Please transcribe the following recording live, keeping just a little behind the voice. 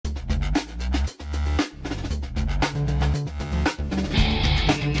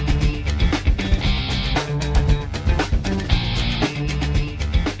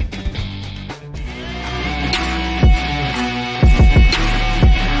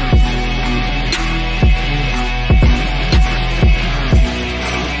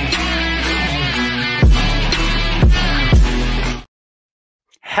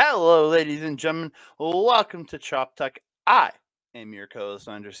ladies and gentlemen, welcome to Chop Talk. I am your co-host,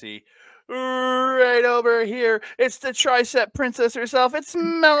 Andrew C. Right over here, it's the tricep princess herself. It's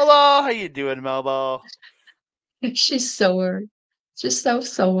Melball. How you doing, Melball? She's sore. Just so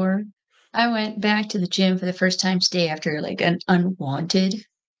sore. I went back to the gym for the first time today after like an unwanted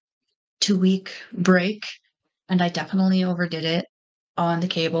 2-week break, and I definitely overdid it on the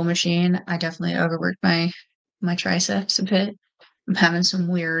cable machine. I definitely overworked my triceps a bit. I'm having some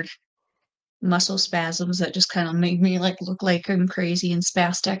weird muscle spasms that just kind of make me look like I'm crazy and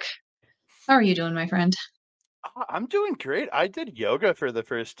spastic. How are you doing, my friend? I'm doing great. I did yoga for the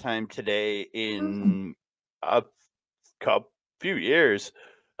first time today in a few years.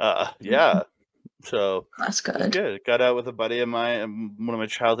 Yeah. So That's it was good. good. Got out with a buddy of mine, one of my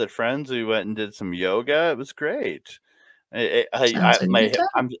childhood friends. We went and did some yoga. It was great. Sounds like a good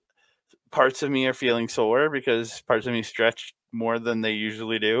time. Parts of me are feeling sore because parts of me stretch more than they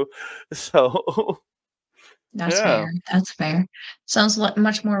usually do. So That's yeah, fair. That's fair. Sounds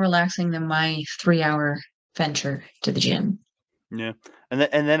much more relaxing than my 3-hour venture to the gym. yeah. And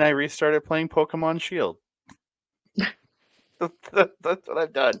then I restarted playing Pokemon Shield. That's what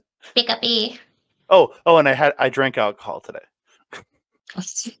I've done. Pick up E. Oh, and I drank alcohol today. I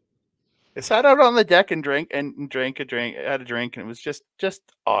sat out on the deck and drank a drink. I had a drink, and it was just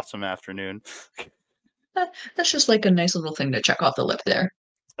awesome afternoon. That's just like a nice little thing to check off the lip there.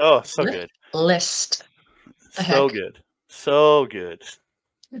 Oh, so good. List. The So heck? good. So good.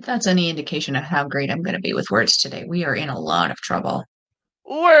 If that's any indication of how great I'm going to be with words today, we are in a lot of trouble.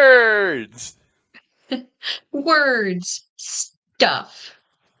 Words. Words. Stuff.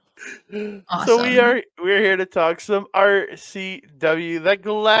 Awesome. So we're here to talk some RCW, the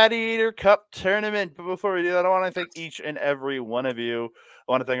Gladiator Cup tournament. But before we do that, I want to thank each and every one of you.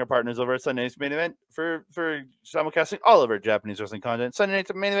 I want to thank our partners over at Sunday Night's Main Event for simulcasting all of our Japanese wrestling content. Sunday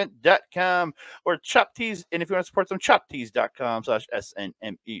Night's Main Event.com or Chop Tees. And if you want to support them,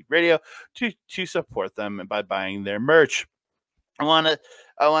 choptees.com/SNME radio to support them by buying their merch. I want to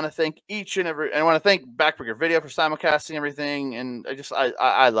thank each and every. I want to thank Backbreaker Video for simulcasting everything, and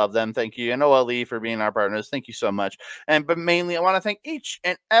I love them. Thank you, and OLE for being our partners. Thank you so much. But mainly, I want to thank each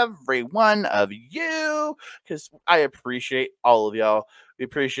and every one of you because I appreciate all of y'all. We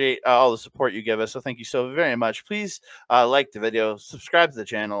appreciate all the support you give us. So thank you so very much. Please like the video, subscribe to the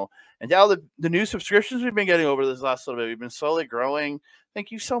channel, and to all the new subscriptions we've been getting over this last little bit. We've been slowly growing. Thank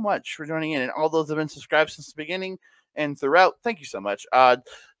you so much for joining in, and all those that have been subscribed since the beginning and throughout. Thank you so much.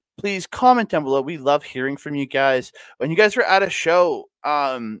 Please comment down below. We love hearing from you guys. When you guys were at a show,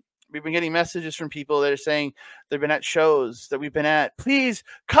 we've been getting messages from people that are saying they've been at shows that we've been at. Please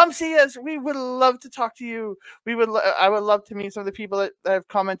come see us. We would love to talk to you. I would love to meet some of the people that have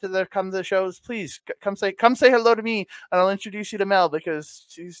commented that have come to the shows. Please come say hello to me, and I'll introduce you to Mel because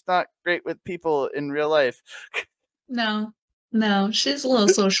she's not great with people in real life. No, she's a little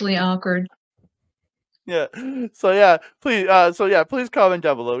socially awkward. Yeah. Please please comment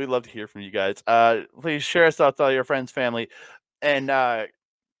down below. We'd love to hear from you guys. Please share us out to all your friends, family, and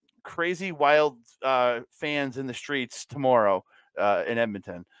crazy wild fans in the streets tomorrow in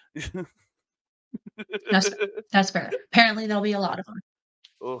Edmonton. That's fair. Apparently there'll be a lot of them.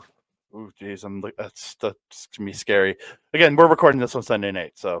 Oh, geez, that's gonna be scary. Again, we're recording this on Sunday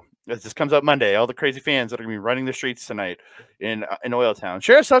night, so this comes out Monday. All the crazy fans that are gonna be running the streets tonight in Oil Town.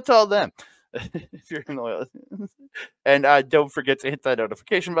 Share us out to all them. If you're in oil. And don't forget to hit that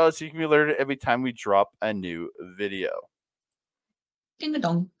notification bell so you can be alerted every time we drop a new video. Ding a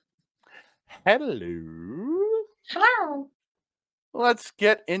dong. Hello. Let's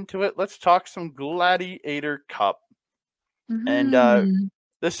get into it. Let's talk some Gladiator Cup. And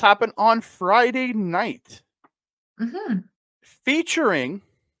this happened on Friday night. Featuring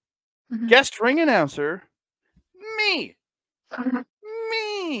guest ring announcer me.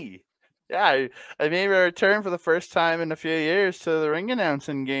 Me. Yeah, I made a return for the first time in a few years to the ring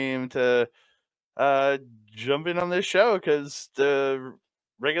announcing game to jump in on this show because the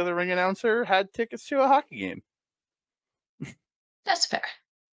regular ring announcer had tickets to a hockey game. That's fair.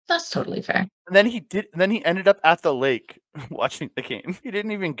 That's totally fair. And then he ended up at the lake watching the game. He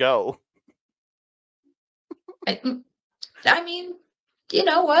didn't even go. I mean, you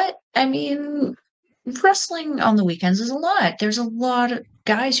know what? I mean, wrestling on the weekends is a lot. There's a lot of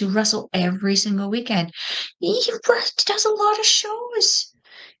guys who wrestle every single weekend. He does a lot of shows.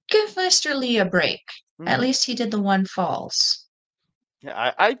 Give Mr. Lee a break. At least he did the one Falls.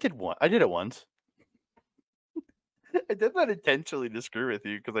 Yeah, I did one. I did it once. I did that intentionally to screw with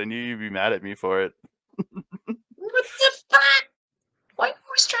you because I knew you'd be mad at me for it. What the fuck? Why are you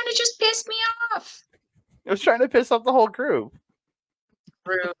always trying to just piss me off? I was trying to piss off the whole crew.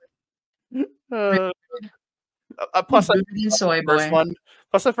 Rude. Uh, plus, I Rooted in forgot on the soy first boy. one.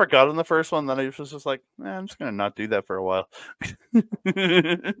 Plus, I forgot on the first one. Then I was just like, I'm just gonna not do that for a while.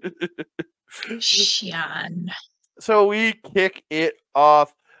 Shan. So we kick it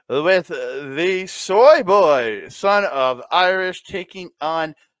off with the Soy Boy, son of Irish, taking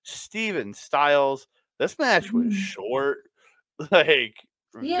on Steven Styles. This match was Mm. short, like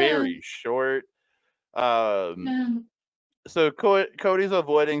Yeah. very short. Um, Yeah. so Cody's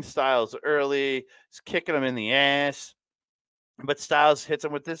avoiding Styles early, he's kicking him in the ass, but Styles hits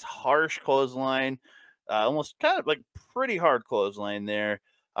him with this harsh clothesline, almost kind of like pretty hard clothesline there.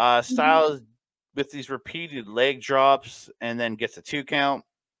 Mhm. Styles with these repeated leg drops and then gets a 2 count.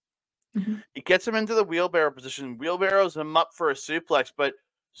 Mhm. He gets him into the wheelbarrow position, wheelbarrows him up for a suplex, but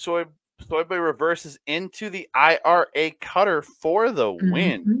Soyboy reverses into the IRA cutter for the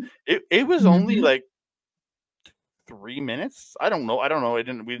win. Mhm. It was only Mhm. like 3 minutes. I don't know. We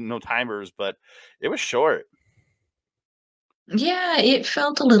didn't know timers, but it was short. Yeah, it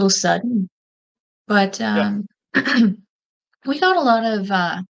felt a little sudden, but, Yeah. we got a lot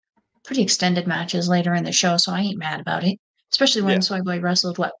of, pretty extended matches later in the show, so I ain't mad about it, especially when Yeah. Soy Boy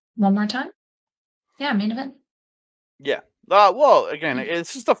wrestled, what, one more time? Yeah, main event. Yeah. Well, again, Mm,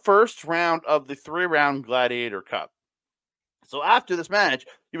 it's just the first round of the 3-round Gladiator Cup. So after this match,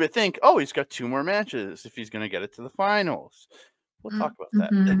 you would think, oh, he's got 2 more matches if he's going to get it to the finals. We'll talk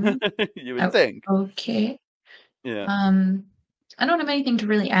about mhm. that. You would Oh, think. okay. Yeah. Um, I don't have anything to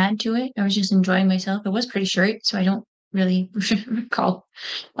really add to it. I was just enjoying myself. It was pretty short, so I don't really recall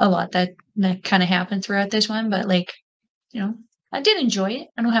a lot that kinda happened throughout this one, but, like, you know, I did enjoy it.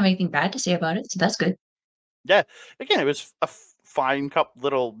 I don't have anything bad to say about it, so that's good. Yeah. Again, it was a fine cup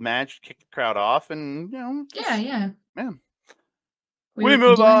little match, kick the crowd off, and Yeah, just yeah. man. We We were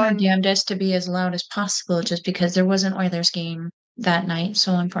move doing our on. damnedest to be as loud as possible just because there was an Oilers game that night,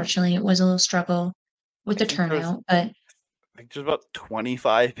 so unfortunately, it was a little struggle with I the think there's turnout, but I think there's about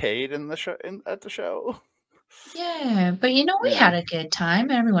 25 paid in the show at the show. yeah, but, we Yeah. had a good time,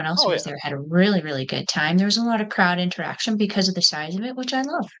 and everyone else who Oh was yeah. there had a really, really good time. There was a lot of crowd interaction because of the size of it, which I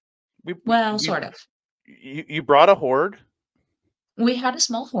love. We we, Well, we sort of. you brought a horde. We had a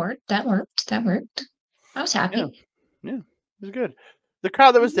small horde. That worked. I was Yeah. happy. Yeah. It was good. The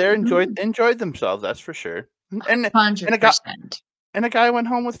crowd that was there Mhm. enjoyed themselves, that's for sure. And a guy 100%. and a guy went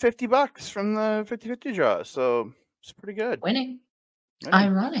home with $50 from the 50-50 draw, so it's pretty good. Winning. Yeah.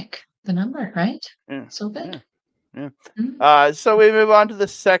 Ironic, the number, right? Yeah. So Yeah. good. Yeah. Mhm. So we move on to the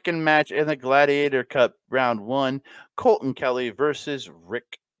second match in the Gladiator Cup round 1. Colten Kelly versus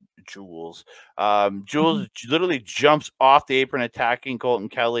Rick Jules. Mhm. Jules literally jumps off the apron attacking Colten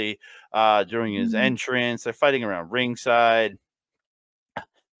Kelly during his Mhm. entrance. They're fighting around ringside.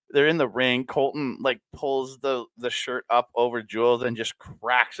 They're in the ring. Colten like pulls the shirt up over Jules and just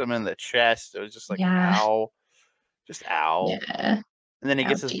cracks him in the chest. It was just like Yeah. ow, just ow. Yeah. And then he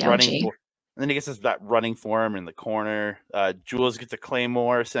gets his Ouchie, running ouchie. for and then he gets his that running form in the corner. Jules gets a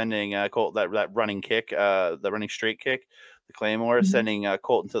claymore, sending Colt that running kick, the running straight kick, the claymore, Mhm. sending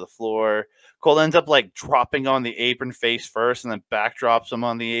Colton to the floor. Colt ends up like dropping on the apron face first, and then backdrops him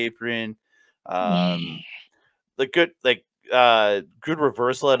on the apron. Yeah. Um, the good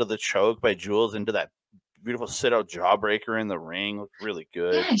reversal out of the choke by Jules into that beautiful sit out jawbreaker in the ring looked really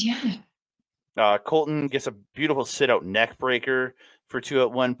good. Yeah, yeah. Colton gets a beautiful sit out neck breaker for 2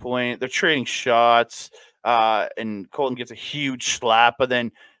 at one point. They're trading shots, and Colton gets a huge slap, but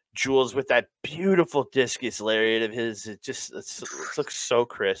then Jules with that beautiful discus lariat of his, it looks so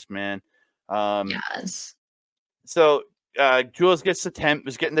crisp, man. Um, Yes. so Jules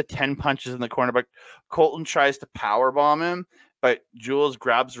was getting the 10 punches in the corner, but Colton tries to power bomb him, but Jules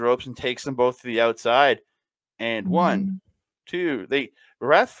grabs the ropes and takes them both to the outside. And one, Mhm. 2,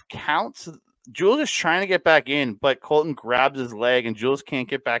 ref counts. Jules is trying to get back in, but Colton grabs his leg, and Jules can't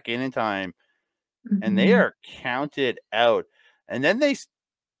get back in time, and they Mhm. are counted out. And then they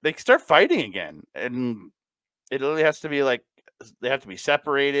start fighting again, and it literally has to be like they have to be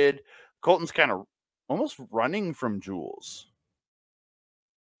separated. Colton's kind of almost running from Jules.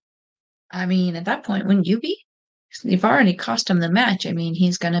 I mean, at that point, wouldn't you be? You've already cost him the match. I mean,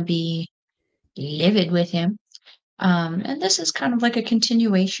 he's gonna be livid with him. And this is kind of like a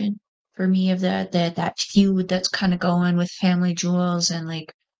continuation for me of that feud that's kind of going with Family Jewels and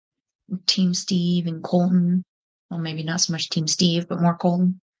like Team Steve and Colton. Well, maybe not so much Team Steve, but more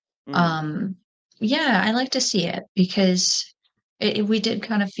Colton. Mm, Um, yeah, I like to see it because we did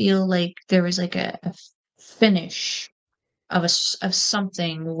kind of feel like there was like a finish of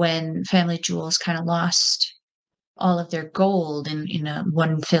something when Family Jewels kind of lost all of their gold in a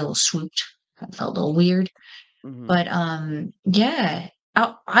one fell swoop. That felt a little weird. mhm. But, yeah,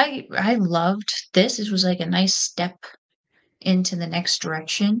 I loved this. This was like a nice step into the next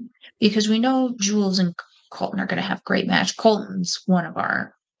direction because we know Jules and Colten are going to have great match. Colten's one of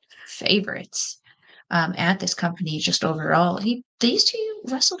our favorites at this company just overall. These two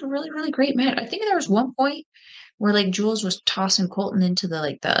wrestled a really, really great match. I think there was one point where like Jules was tossing Colten into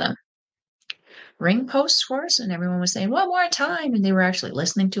the ring posts for us, and everyone was saying, "One more time," and they were actually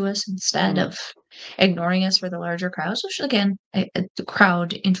listening to us instead of ignoring us for the larger crowds. Which again, the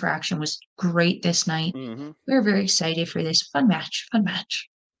crowd interaction was great this night. Mm-hmm. We were very excited for this fun match. Fun match.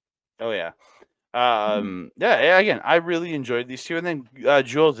 Oh yeah. Mhm. Yeah. Again, I really enjoyed these two, and then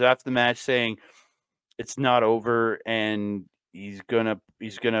Jules after the match saying it's not over, and he's gonna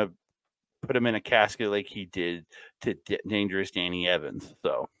put him in a casket like he did to Dangerous Danny Evans.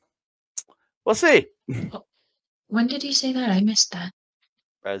 So we'll see. Oh, when did he say that? I missed that.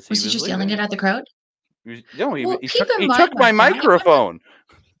 As he Was he was just yelling it leaving, at the crowd? no, Well, he keep took in he mind, took my microphone.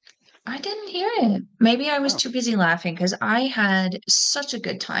 I didn't hear it. Maybe I was Oh. too busy laughing because I had such a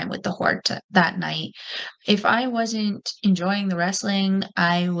good time with the Horde that night. If I wasn't enjoying the wrestling,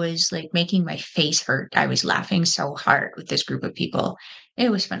 I was like making my face hurt. I was laughing so hard with this group of people. It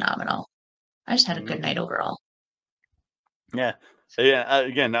was phenomenal. I just had a Mhm. good night overall. Yeah, yeah.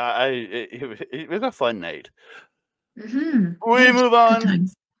 Again, it was a fun night. We Yes, move good on time.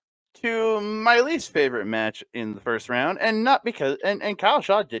 to my least favorite match in the first round, and not because and Kyle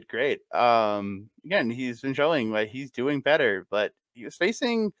Shaw did great. Again, he's been showing like he's doing better, but he was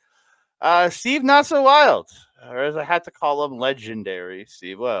facing Steve Not So Wild, or as I had to call him, legendary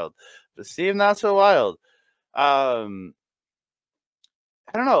Steve Wild. But Steve Not So Wild. Um,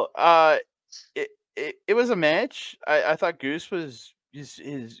 I don't know. It was a match. I thought Goose was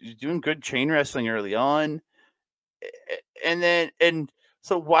is doing good chain wrestling early on, and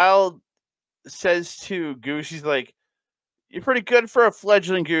so Wild says to Goose, he's like, "You're pretty good for a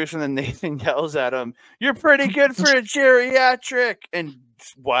fledgling Goose," and then Nathan yells at him, "You're pretty good for a geriatric," and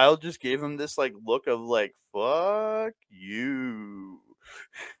Wild just gave him this like look of like, "Fuck you."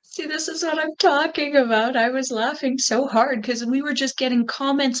 See, this is what I'm talking about. I was laughing so hard because we were just getting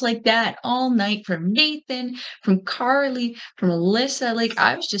comments like that all night from Nathan, from Carly, from Alyssa. Like,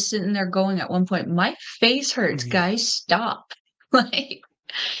 I was just sitting there going at one point, my face hurts, guys, stop. Like,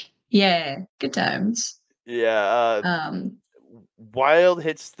 yeah, good times. Yeah, Um, Wild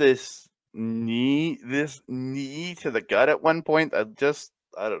hits this knee to the gut at one point. I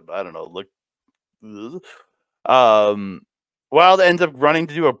don't know. Look, ugh. um, Wild ends up running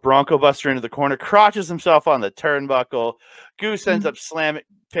to do a Bronco Buster into the corner, crotches himself on the turnbuckle. Goose ends up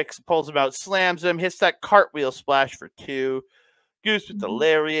pulls him out, slams him, hits that cartwheel splash for 2. Goose with the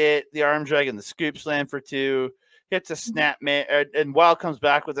lariat, the arm drag, and the scoop slam for 2. Hits a snapmare, and Wild comes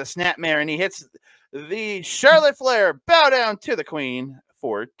back with a snapmare, and he hits the Charlotte Flair bow down to the Queen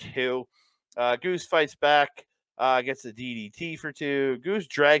for 2. Goose fights back, gets the DDT for 2. Goose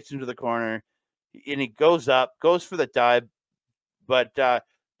drags him to the corner, and he goes up, goes for the dive, but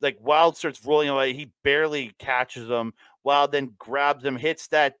like Wild starts rolling away. He barely catches him. Wild then grabs him, hits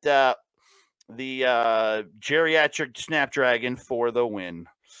that the geriatric Snapdragon for the win.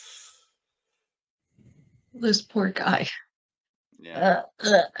 this poor guy. Yeah.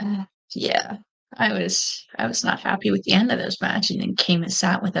 Yeah. I was not happy with the end of this match and then came and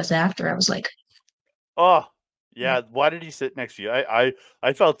sat with us after. I was like, Oh, yeah. Why did he sit next to you?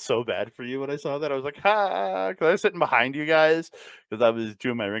 I felt so bad for you when I saw that. I was like, ha, because I was sitting behind you guys because I was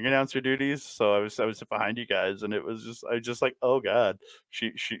doing my ring announcer duties. So I was sitting behind you guys, and I was just like, oh god,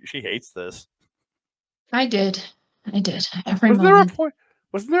 she hates this. I did. I did. Every Wasn't there a moment. point?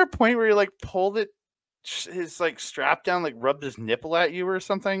 Wasn't there a point where he like pulled his like strap down, like rubbed his nipple at you or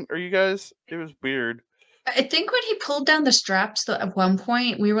something? Or you guys? It was weird. I think when he pulled down the straps at one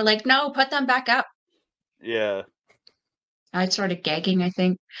point, we were like, no, put them back up. Yeah. I started gagging, I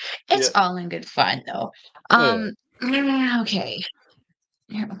think. It's Yeah. all in good fun though. Yeah. Okay.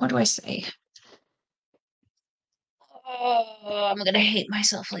 What do I say? Oh, I'm gonna hate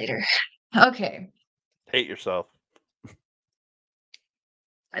myself later. Okay. Hate yourself.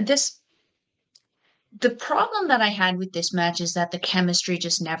 This the problem that I had with this match is that the chemistry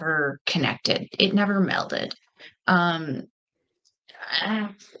just never connected. It never melded. Um uh,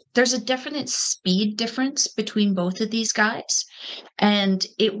 there's a definite speed difference between both of these guys, and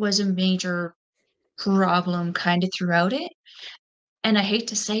it was a major problem kind of throughout it. And I hate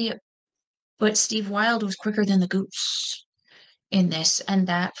to say it, but Steve Wilde was quicker than the Goose in this, and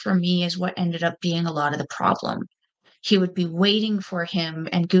that for me is what ended up being a lot of the problem. He would be waiting for him,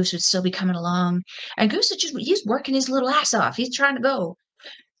 and Goose would still be coming along, and Goose is just he's working his little ass off. He's trying to go,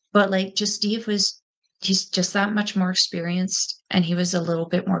 but like just Steve was he's just that much more experienced, and he was a little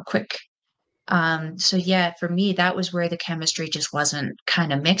bit more quick. So yeah, for me, that was where the chemistry just wasn't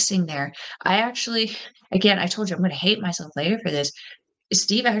kind of mixing there. I actually, again, I told you I'm going to hate myself later for this.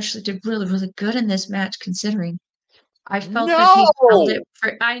 Steve actually did really, really good in this match, considering I felt that he held No, it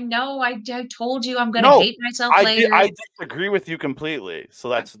for. I know, I told you I'm going to no, hate myself later. I disagree with you completely. So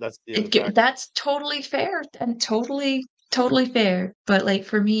that's the other fact. That's totally fair and totally, totally fair. But like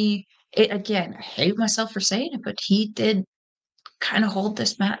for me, it again, I hate myself for saying it, but he did kind of hold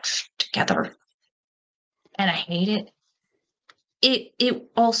this match together, and I hate it.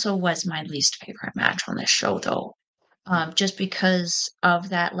 It also was my least favorite match on this show, though, just because of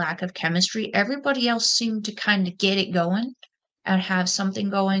that lack of chemistry. Everybody else seemed to kind of get it going and have something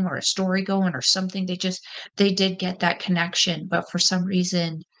going or a story going or something. They did get that connection, but for some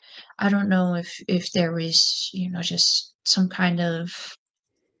reason, I don't know if there was, just some kind of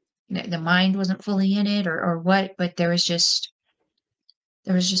the mind wasn't fully in it or what, but there was just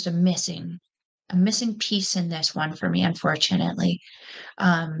a missing piece in this one for me, unfortunately.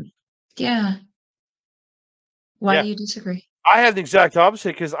 Um, yeah. Why Yeah, do you disagree? I have the exact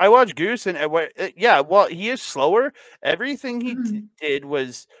opposite because I watched Goose and yeah, well, he is slower. Everything he Mhm, did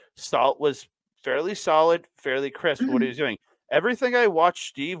was fairly solid, fairly crisp. What he mhm. was doing. Everything I watched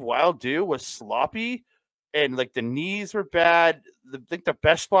Steve Wilde do was sloppy, and like the knees were bad. I think the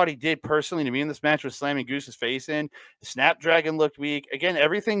best spot he did personally to me in this match was slamming Goose's face in. Snapdragon looked weak. Again,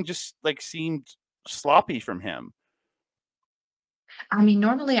 everything just like seemed sloppy from him. I mean,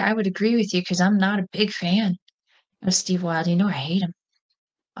 normally I would agree with you because I'm not a big fan of Steve Wilde. I hate him.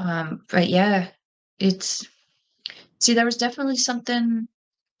 But yeah, it's see, there was definitely something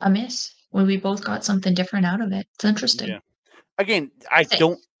amiss when we both got something different out of it. It's interesting. Yeah. Again,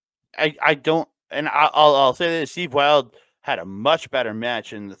 Same. I don't, and I'll say this: Steve Wilde had a much better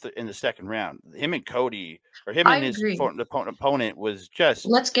match in the second round. Him and Cody, or him I and his agree. opponent, was just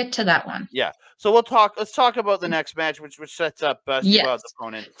Let's get to that one. yeah. So we'll talk. Let's talk about the next match, which sets up Steve Wilde's Yes,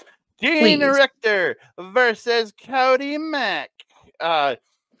 opponent, Dean please. Richtor versus Cody Mac. Uh,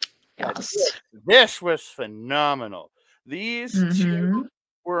 yeah, Yes. this was phenomenal. These two Mhm.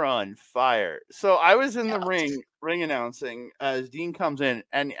 were on fire. So I was in the Yes. ring announcing as Dean comes in,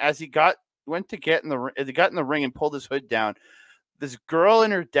 and as he went to get in as he got in the ring and pulled his hood down, this girl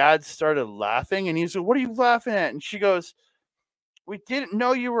and her dad started laughing, and he said, "What are you laughing at?" And she goes, "We didn't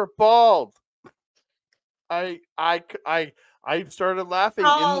know you were bald." I I c- I started laughing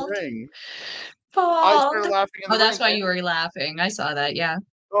in the Bald. ring. I Bald. started laughing in Oh, the that's ring. why you were laughing. I saw that, yeah.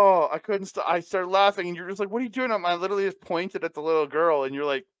 Oh, I couldn't stop. I started laughing, and you're just like, "What are you doing?" I literally just pointed at the little girl, and you're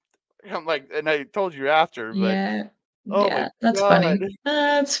like, I'm like, and I told you after, but Yeah. oh my Yeah, that's god. funny.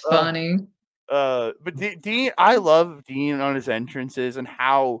 That's Uh, funny. but Dean, I love Dean on his entrances and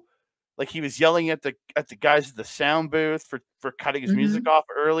how like he was yelling at the guys at the sound booth for cutting his music Mhm. off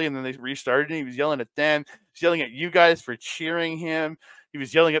early, and then they restarted. And he was yelling at them. He was yelling at you guys for cheering him. He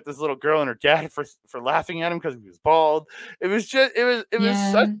was yelling at this little girl and her dad for laughing at him because he was bald. It was such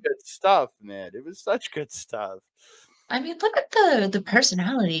Yeah. good stuff, man. It was such good stuff. I mean, look at the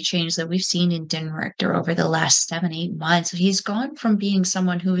personality change that we've seen in Dean Richtor over the last 7, 8 months. He's gone from being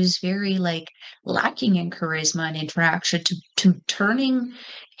someone who is very, like, lacking in charisma and interaction to turning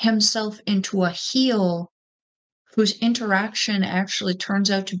himself into a heel whose interaction actually turns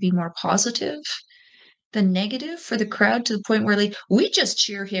out to be more positive than negative for the crowd to the point where, like, we just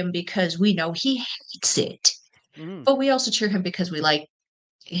cheer him because we know he hates it, Mhm. but we also cheer him because we like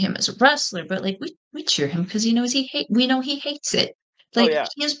him as a wrestler, but, like, we cheer him because we know he hates it. Oh Like, yeah,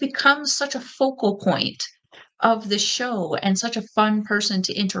 he has become such a focal point of the show and such a fun person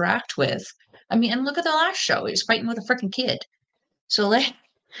to interact with. I mean, and look at the last show, he was fighting with a freaking kid. So, like,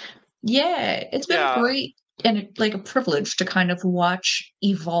 yeah, it's been yeah. great and, like, a privilege to kind of watch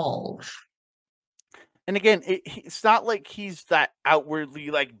evolve. And again, it's not like he's that outwardly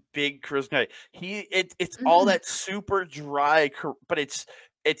like big charisma guy. It's all Mhm, that super dry, but it's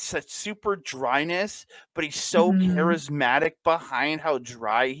a super dryness, but he's so mhm. charismatic behind how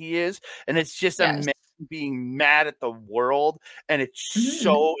dry he is, and it's just a Yes. man being mad at the world, and it's Mhm.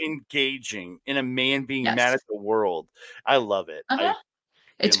 so engaging in a man being mad Yes. at the world. I love it. Uh-huh.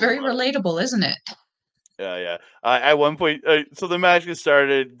 I It's freaking very love it. relatable, isn't it? Yeah, yeah. At one point, so the match gets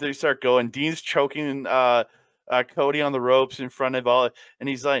started. They start going. Dean's choking Cody on the ropes in front of all, and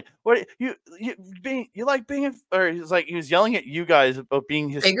he's like, "What you like being?" Or he's like, he was yelling at you guys about being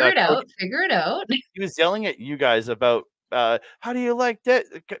his Figure it Cody. out, figure it out. He was yelling at you guys about how do you like that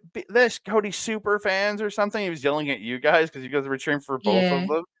this Cody super fans or something. He was yelling at you guys because you guys were cheering for both of Yeah.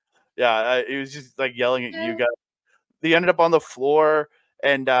 them. Yeah, he was just like yelling at you Yeah. guys. They ended up on the floor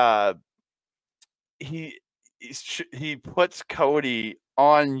and he puts Cody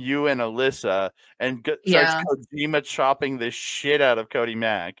on you and Alyssa and starts Kojima chopping the shit out of Cody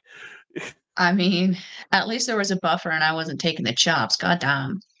Mac. I mean, at least there was a buffer and I wasn't taking the chops.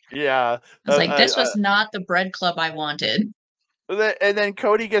 Goddamn. Yeah. I was like, this was not the bread club I wanted. And then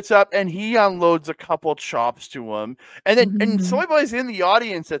Cody gets up and he unloads a couple chops to him. And then and Soy Boy's in the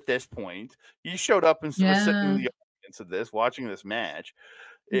audience at this point. He showed up and was sitting in the audience of this, watching this match.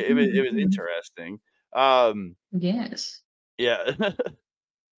 It was interesting. Yes. Yeah.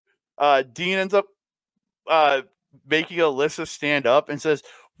 Dean ends up making Alyssa stand up and says,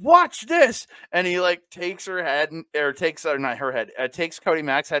 "Watch this!" And he like takes her head takes not her head, takes Cody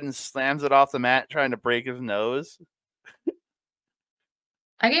Mac's head and slams it off the mat, trying to break his nose.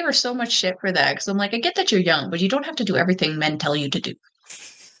 I gave her so much shit for that because I'm like, I get that you're young, but you don't have to do everything men tell you to do.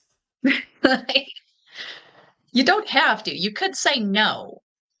 Like, you don't have to. You could say no.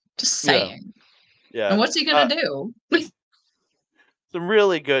 Just saying. Yeah. And what's he gonna do? Some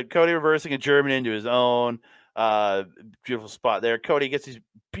really good Cody reversing a German into his own. Beautiful spot there. Cody gets these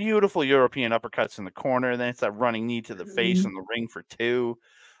beautiful European uppercuts in the corner, and then it's that running knee to the face in the ring for 2.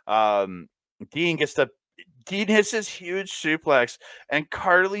 Dean hits this huge suplex, and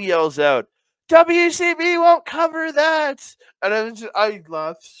Carly yells out, "WCB won't cover that!" And I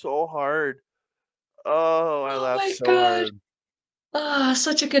laughed so hard. Oh, I laughed so hard. Oh,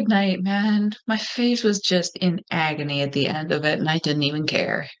 such a good night, man. My face was just in agony at the end of it, and I didn't even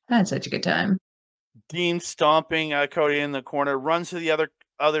care. I had such a good time. Dean stomping Cody in the corner, runs to the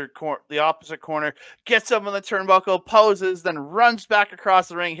the opposite corner, gets up on the turnbuckle, poses, then runs back across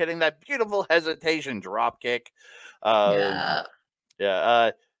the ring, hitting that beautiful hesitation drop kick.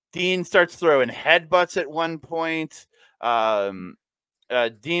 Dean starts throwing headbutts at one point.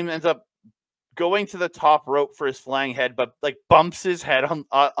 Dean ends up going to the top rope for his flying head, but like bumps his head on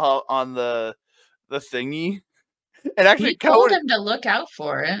the thingy. And actually, he told him to look out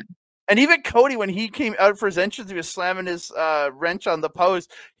for it. And even Cody, when he came out for his entrance, he was slamming his wrench on the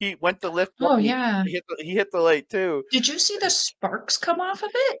post. He went to lift. Oh, yeah. He hit the light, too. Did you see the sparks come off of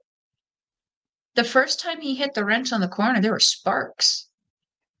it? The first time he hit the wrench on the corner, there were sparks.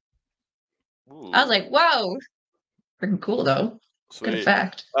 Ooh. I was like, whoa. Freaking cool, though. Sweet. Good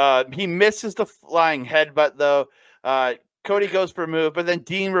effect. He misses the flying headbutt, though. Cody goes for a move, but then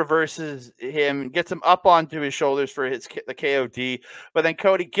Dean reverses him, gets him up onto his shoulders for the KOD. But then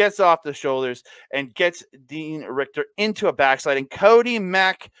Cody gets off the shoulders and gets Dean Richtor into a backslide, and Cody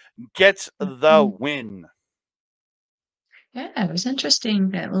Mac gets the win. Yeah, it was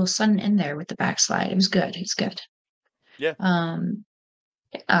interesting, that little sudden end there with the backslide. It was good. It was good. Yeah.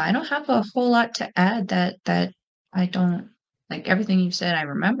 I don't have a whole lot to add that I don't like. Everything you said, I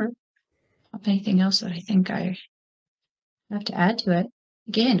remember. Not anything else that I think I have to add to it.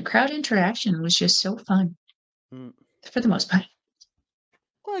 Again, crowd interaction was just so fun for the most part.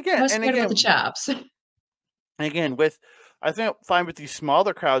 Well, again, and again, about the chops. And again, I think fine with these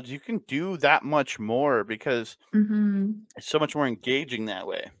smaller crowds, you can do that much more because it's so much more engaging that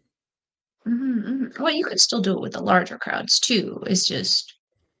way. Well, you could still do it with the larger crowds too. It's just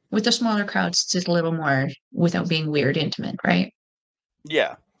with the smaller crowds, it's just a little more without being weird, intimate, right?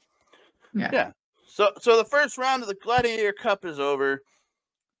 Yeah. So the first round of the Gladiator Cup is over.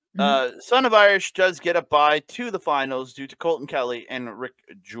 Son of Irish does get a bye to the finals due to Colten Kelly and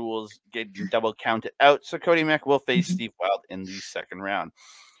Jules getting double counted out. So Cody Mac will face Steve Wilde in the second round.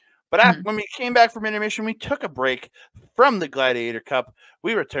 But when we came back from intermission, we took a break from the Gladiator Cup.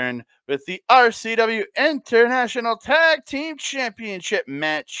 We returned with the RCW International Tag Team Championship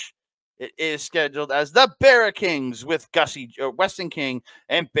match. It is scheduled as the Barricades with Weston King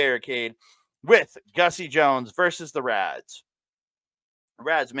and Barricade with Gussie Jones versus the Radz.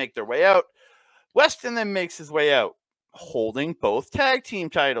 Radz make their way out. Weston then makes his way out, holding both tag team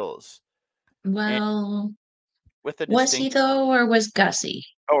titles. Well, was he though, or was Gussie?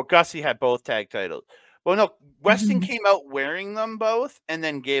 Oh, Gussie had both tag titles. Well, no, Weston came out wearing them both and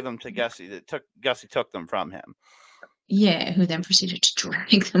then gave them to Gussie. Gussie took them from him. Yeah, who then proceeded to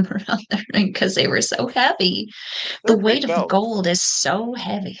drag them around the ring because they were so heavy. The weight of the gold is so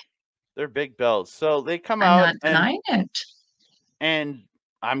heavy. They're big belts. So they come out. I'm not denying it. And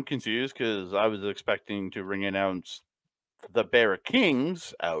I'm confused because I was expecting to ring announce the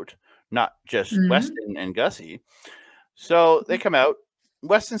Barricades out, not just Weston and Gussie. So they come out.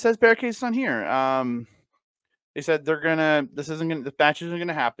 Weston says Barricades not here. They said the match isn't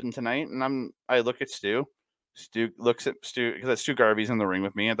gonna happen tonight. And I look at Stu. Stu looks at Stu because Stu Garvey's in the ring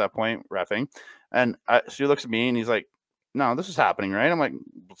with me at that point, reffing. And Stu looks at me and he's like, "No, this is happening, right?" I'm like,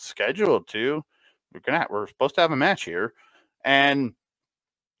 "Scheduled to. We're supposed to have a match here." And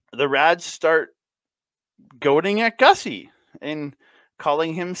the Radz start goading at Gussie and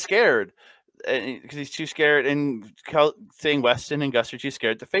calling him scared because he's too scared, and saying Weston and Gus are too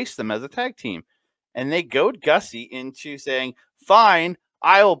scared to face them as a tag team. And they goad Gussie into saying, fine,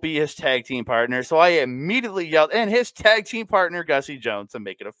 I will be his tag team partner. So I immediately yelled, and his tag team partner, Gussie Jones, to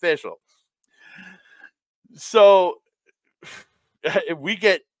make it official. So it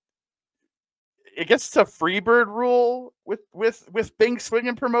gets to Freebird rule with Bing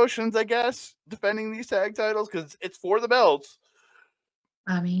Swinging Promotions, I guess, defending these tag titles because it's for the belts.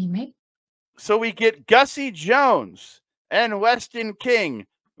 I mean, maybe. So we get Gussie Jones and Weston King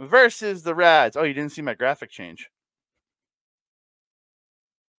versus the Radz. Oh, you didn't see my graphic change.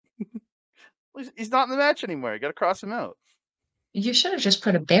 He's not in the match anymore. You got to cross him out. You should have just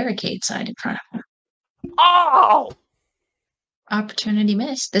put a barricade sign in front of him. Oh! Opportunity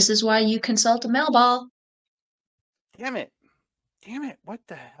missed. This is why you consult a Melball. Damn it. What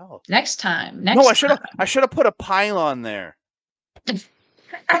the hell? Next time. No, I should have put a pylon there.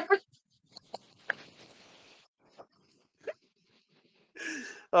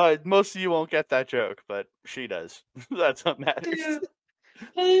 Most of you won't get that joke, but she does. That's what matters.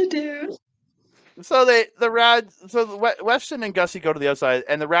 I do. So Weston and Gussie go to the outside,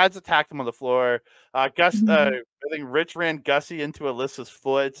 and the Radz attack them on the floor. I think Rich ran Gussie into Alyssa's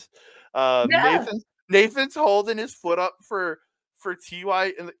foot. Yeah. Nathan's holding his foot up for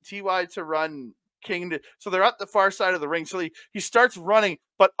TY to run King. So they're at the far side of the ring. So he starts running,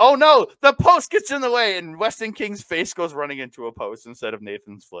 but oh no, the post gets in the way, and Weston King's face goes running into a post instead of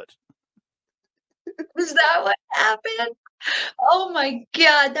Nathan's foot. Is that what happened? Oh my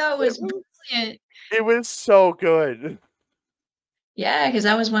god, that was brilliant. It was so good. Yeah, because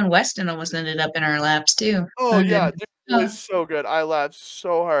that was when Weston almost ended up in our laps too. Oh yeah, it was so good. I laughed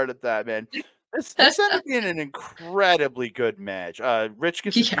so hard at that, man. This ended up being an incredibly good match. Rich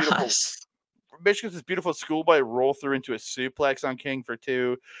gets this beautiful schoolboy roll through into a suplex on King for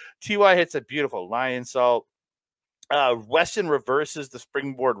 2. TY hits a beautiful lion salt. Weston reverses the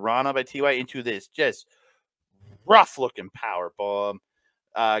springboard Rana by TY into this just rough looking power bomb.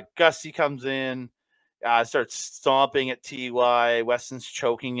 Gussie comes in, starts stomping at TY. Weston's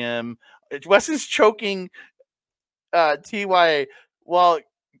choking him. Weston's choking TY while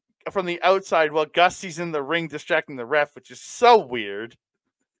from the outside while Gussie's in the ring distracting the ref, which is so weird.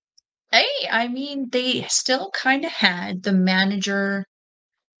 Hey, I mean, they still kind of had the manager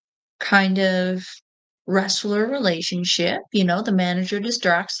kind of wrestler relationship. You know, the manager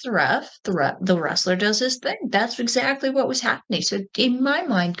distracts the ref, the wrestler does his thing. That's exactly what was happening. So in my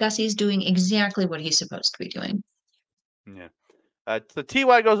mind, Gussie's doing exactly what he's supposed to be doing. Yeah. So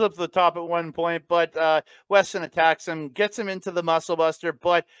TY goes up to the top at one point, but Weston attacks him, gets him into the muscle buster,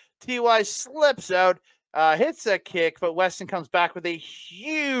 but TY slips out, hits a kick, but Weston comes back with a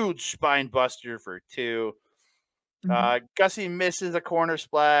huge spine buster for 2. Gussie misses a corner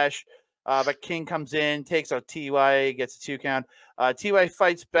splash, but King comes in, takes out TY, gets a 2 count. TY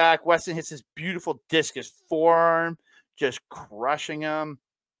fights back. Weston hits his beautiful discus forearm, just crushing him.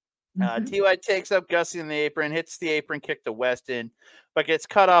 TY takes up Gussie in the apron, hits the apron kick to Weston, but gets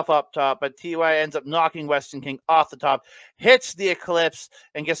cut off up top. But TY ends up knocking Weston King off the top, hits the Eclipse,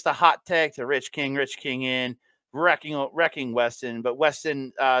 and gets the hot tag to Rich King. Rich King in, wrecking Weston. But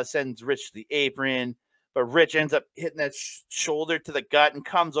Weston sends Rich to the apron. But Rich ends up hitting that shoulder to the gut and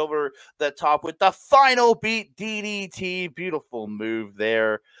comes over the top with the final beat DDT. Beautiful move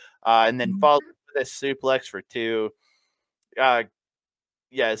there. And then follows with a suplex for 2.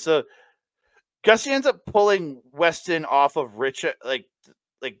 Yeah, so Gussie ends up pulling Weston off of Rich. Like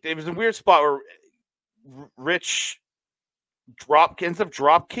it was a weird spot where Rich ends up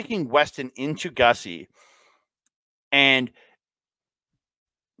drop kicking Weston into Gussie, and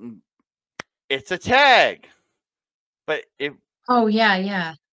it's a tag. But it. Oh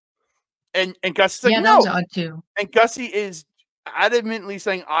yeah. And Gussie's like, yeah, no. That was odd too. And Gussie is adamantly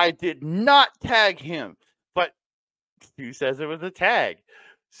saying, I did not tag him, but who says it was a tag?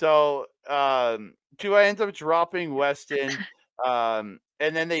 So TY ends up dropping Weston, and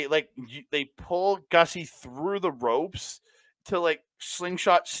then they pull Gussie through the ropes to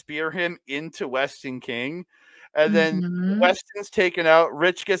slingshot spear him into Weston King, and then Weston's taken out.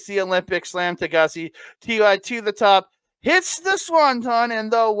 Rich gets the Olympic slam to Gussie. TY to the top, hits the swanton, and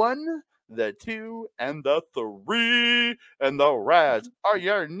the 1, the 2, and the 3, and the Radz are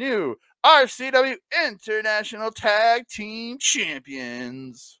your new RCW International Tag Team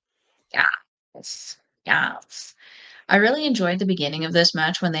Champions. Yes. I really enjoyed the beginning of this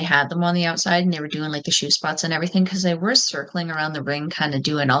match when they had them on the outside and they were doing the shoe spots and everything because they were circling around the ring, kind of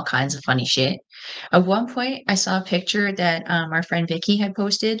doing all kinds of funny shit. At one point, I saw a picture that our friend Vicky had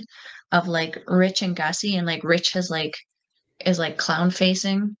posted. of like Rich and Gussie, and like Rich is like clown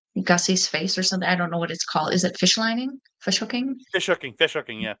facing Gussie's face or something. I don't know what it's called. Is it fish lining? Fish hooking? Fish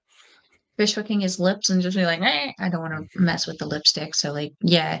hooking, yeah. Fish hooking his lips and just be like, I don't want to mess with the lipstick. So like,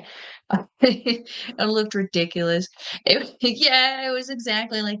 yeah, it looked ridiculous. Yeah, it was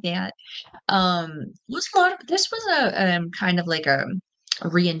exactly like that. Was a lot of, this was a kind of like a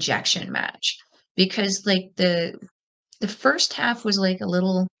re-injection match because like the first half was like a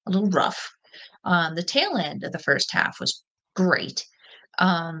little rough. The tail end of the first half was great.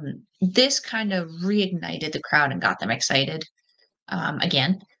 This kind of reignited the crowd and got them excited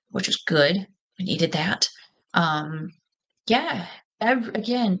again, which was good. We needed that. Yeah,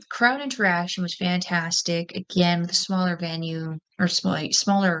 again, crowd interaction was fantastic. Again, with a smaller venue or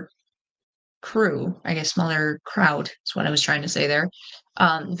smaller crew, I guess smaller crowd is what I was trying to say there.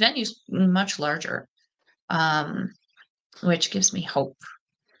 Venue's much larger, which gives me hope.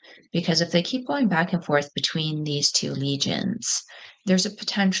 Because if they keep going back and forth between these two legions, there's a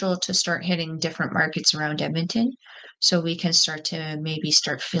potential to start hitting different markets around Edmonton. So we can start to maybe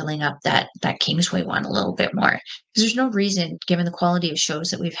start filling up that Kingsway one a little bit more. Because there's no reason, given the quality of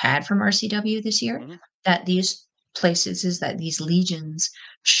shows that we've had from RCW this year, that these these legions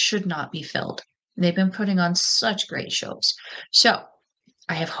should not be filled. They've been putting on such great shows. So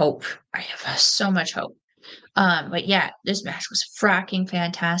I have hope. I have so much hope. But yeah, this match was fracking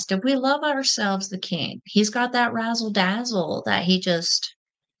fantastic. We love ourselves the king. He's got that razzle dazzle that he just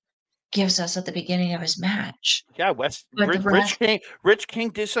gives us at the beginning of his match. Yeah, Rich King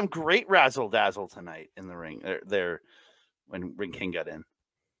did some great razzle dazzle tonight in the ring there when Ring King got in.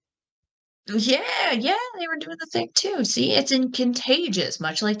 Yeah, they were doing the thing too. See, it's contagious,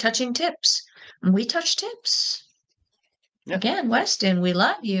 much like touching tips. We touch tips. Yep. Again, Weston, we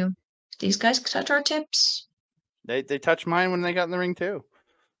love you. These guys touch our tips. They touched mine when they got in the ring too.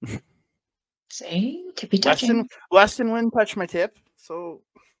 See, tippy touching. Weston wouldn't touch my tip, so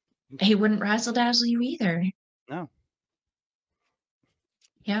he wouldn't razzle dazzle you either. No.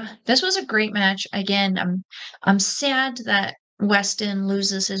 Yeah, this was a great match. Again, I'm sad that Weston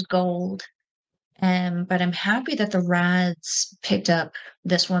loses his gold, but I'm happy that the Radz picked up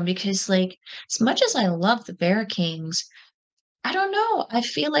this one because, like, as much as I love the Bear Kings, I don't know. I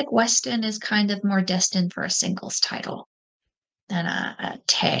feel like Weston is kind of more destined for a singles title than a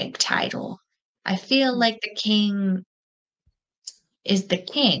tag title. I feel like the King is the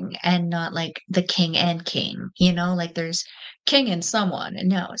king and not like the king and king, you know, like there's king and someone. And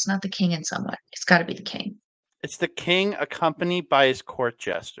no, it's not the king and someone. It's got to be the king. It's the king accompanied by his court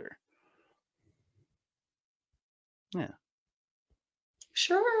jester. Yeah.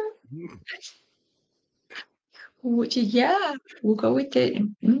 Sure. Yeah, we'll go with it.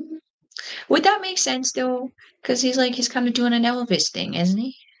 Would that make sense though? Because he's kind of doing an Elvis thing, isn't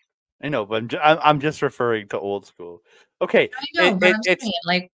he? I know, but I'm just referring to old school. Okay, I know, but I'm saying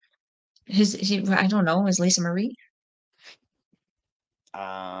like I don't know, is Lisa Marie?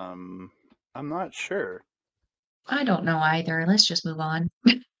 I'm not sure. I don't know either. Let's just move on.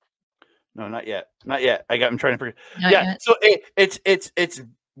 No, not yet. Not yet. I'm trying to forget. Not yet. So it's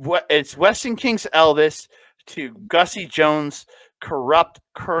Weston King's Elvis to Gussie Jones' corrupt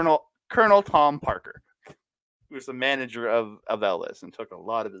Colonel Tom Parker, who was the manager of Elvis and took a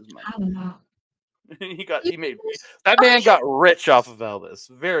lot of his money. I don't know. That man got rich off of Elvis.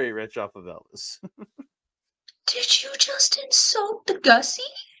 Very rich off of Elvis. Did you just insult the Gussie?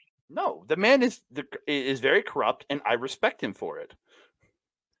 No, the man is very corrupt, and I respect him for it.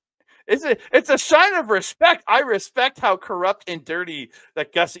 It's a sign of respect. I respect how corrupt and dirty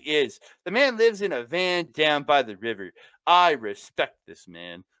that Gussie is. The man lives in a van down by the river. I respect this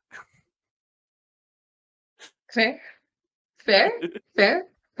man. Fair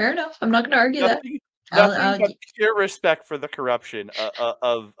enough. I'm not going to argue that. Nothing but pure respect for the corruption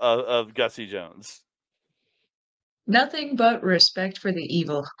of Gussie Jones. Nothing but respect for the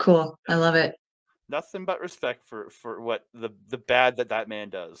evil. Cool. I love it. Nothing but respect for what the bad that man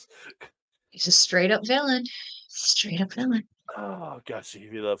does. He's a straight up villain. Oh, Gussie.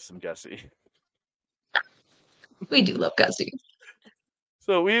 We love some Gussie. We do love Gussie.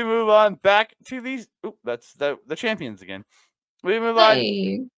 So we move on back to these. That's the champions again. We move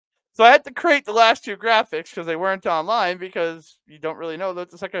on. So I had to create the last two graphics because they weren't online because you don't really know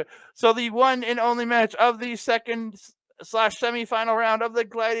that's the second. So the one and only match of the second/semifinal round of the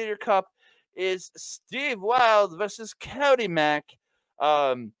Gladiator Cup is Steve Wilde versus Cody Mac.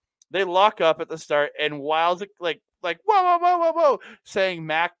 They lock up at the start, and Wilde's like whoa, saying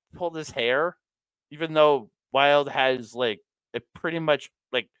Mac pulled his hair, even though Wilde has like it pretty much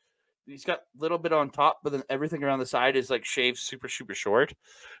like he's got a little bit on top, but then everything around the side is like shaved super short.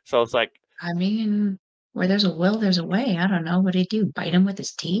 So it's like, I mean, where there's a will, there's a way. I don't know. What did he do? Bite him with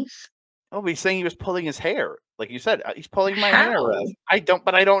his teeth? oh, he's saying he was pulling his hair. Like you said, he's pulling my hair, How? Ref. I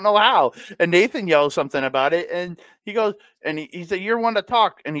don't know how. And Nathan yells something about it, and he goes, and he said, "You're one to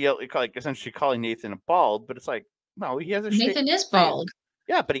talk," and he like essentially calling Nathan a bald, but it's like, no, he has a Nathan is hair. bald.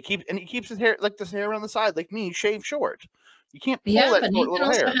 Yeah, but he keeps his hair like this hair on the side, like me, shaved short. You can't pull Yeah, that but short Nathan little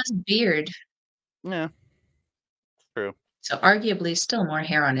also hair. has a beard. Yeah, true. So arguably still more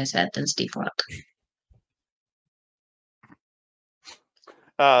hair on his head than Steve Wilde.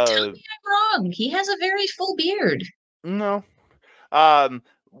 Tell me I'm wrong. He has a very full beard. No. Um,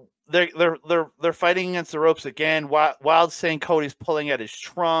 they're fighting against the ropes again. Wilde saying Cody's pulling at his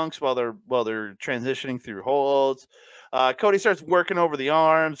trunks while they're transitioning through holds. Cody starts working over the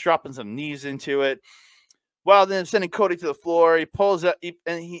arms, dropping some knees into it. Wilde then sending Cody to the floor. He pulls up,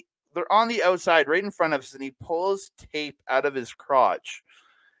 they're on the outside right in front of us, and he pulls tape out of his crotch,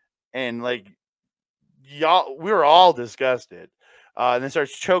 and like y'all, we were all disgusted. And then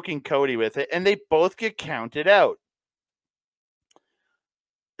starts choking Cody with it, and they both get counted out.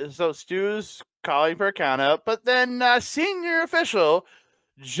 So Stu's calling for a count out, but then senior official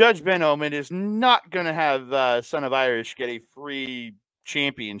Judge Ben Omen is not going to have Son of Irish get a free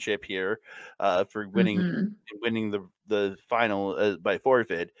championship here for winning the final by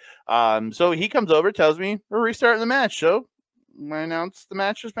forfeit. So he comes over, tells me we're restarting the match. So I announce the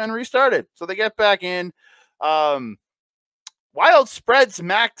match has been restarted. So they get back in. Wilde spreads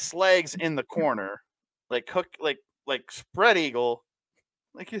Mac's legs in the corner, like spread eagle.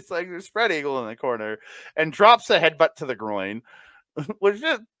 Like it's like a spread eagle in the corner, and drops a headbutt to the groin, which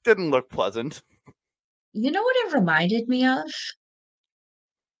just didn't look pleasant. You know what it reminded me of?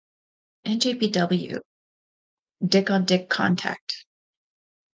 NJPW. Dick on dick contact.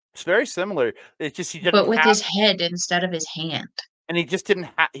 It's very similar. It's just But with his head instead of his hand. And he just didn't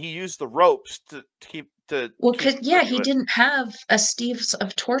he used the ropes to keep well, because yeah, he didn't have a Steve's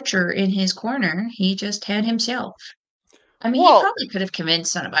of torture in his corner. He just had himself. I mean, he probably could have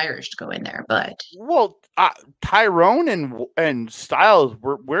convinced Son of Irish to go in there, but Tyrone and Styles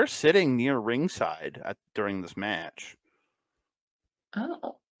we're sitting near ringside during this match.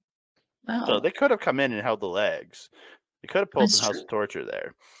 Oh, wow! So they could have come in and held the legs. They could have pulled some House of Torture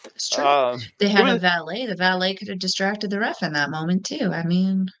there. It's true. They had a valet. The valet could have distracted the ref in that moment too. I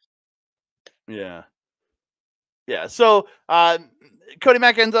mean, yeah. So Cody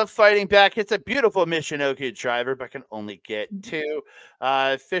Mac ends up fighting back, hits a beautiful Michinoku driver, but can only get two.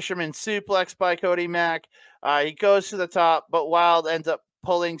 Fisherman suplex by Cody Mac. He goes to the top, but Wilde ends up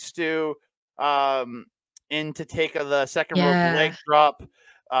pulling Stu in to take the second rope leg drop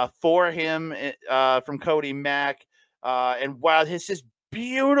for him from Cody Mac. And Wilde hits this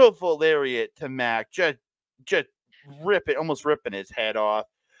beautiful lariat to Mac, just almost ripping his head off.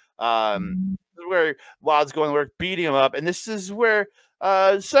 Where Wilde's going to work, beating him up, and this is where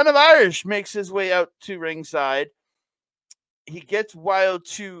Son of Irish makes his way out to ringside. He gets Wilde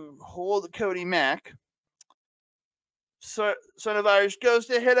to hold Cody Mac. So Son of Irish goes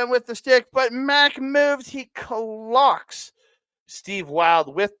to hit him with the stick, but Mac moves. He clocks Steve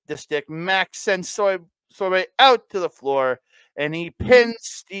Wilde with the stick. Mac sends Sorbet out to the floor, and he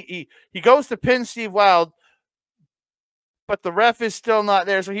pins. He goes to pin Steve Wilde, but the ref is still not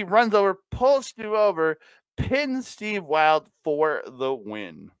there, so he runs over, pulls Stu over, pins Steve Wilde for the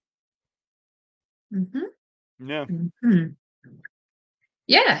win. Yeah.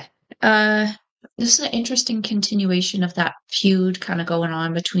 Yeah. This is an interesting continuation of that feud kind of going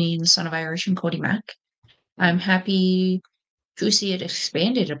on between Son of Irish and Cody Mac. I'm happy to see it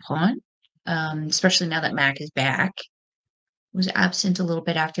expanded upon, especially now that Mac is back. Was absent a little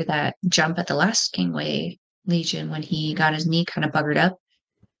bit after that jump at the last Kingway Legion when he got his knee kind of buggered up.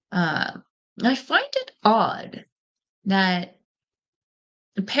 I find it odd that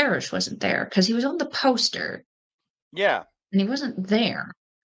the Parrish wasn't there because he was on the poster. Yeah. And he wasn't there.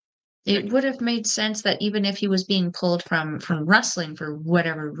 It would have made sense that even if he was being pulled from wrestling for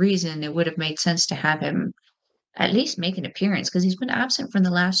whatever reason, it would have made sense to have him at least make an appearance because he's been absent from the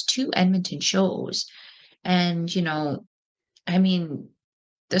last two Edmonton shows. And, I mean,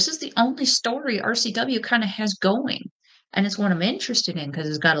 this is the only story RCW kind of has going. And it's one I'm interested in because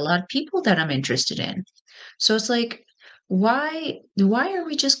it's got a lot of people that I'm interested in. So it's like, why are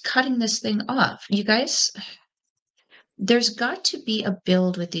we just cutting this thing off? You guys, there's got to be a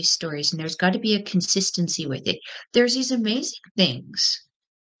build with these stories and there's got to be a consistency with it. There's these amazing things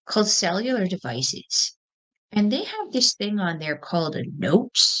called cellular devices. And they have this thing on there called a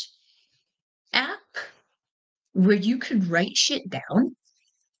notes app where you can write shit down.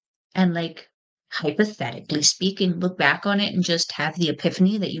 and, like, hypothetically speaking, look back on it and just have the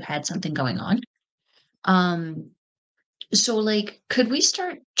epiphany that you had something going on. So, like, could we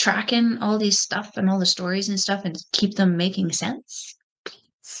start tracking all these stuff and all the stories and stuff and keep them making sense?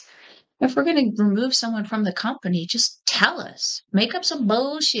 If we're gonna remove someone from the company, just tell us. Make up some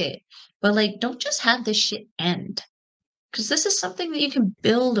bullshit. But, like, don't just have this shit end. Because this is something that you can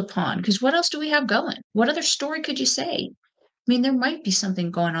build upon. Because what else do we have going? What other story could you say? I mean, there might be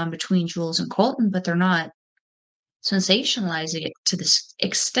something going on between Jules and Colten, but they're not sensationalizing it to the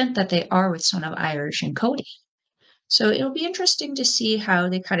extent that they are with Son of Irish and Cody. So it'll be interesting to see how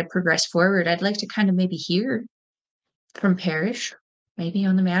they kind of progress forward. I'd like to kind of maybe hear from Parrish, maybe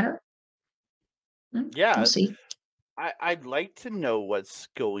on the matter. We'll Yeah, see. I'd like to know what's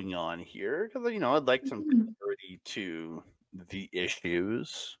going on here because I'd like some Mm, clarity to the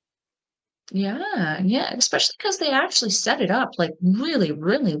issues. yeah, especially because they actually set it up like really,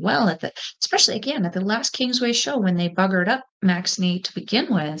 really well especially again at the last Kingsway show when they buggered up Max Nate to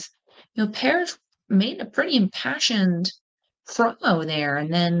begin with. Parrish made a pretty impassioned promo there,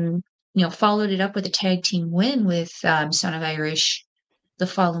 and then followed it up with a tag team win with Son of Irish the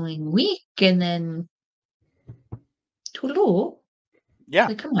following week, and then toodaloo. Yeah,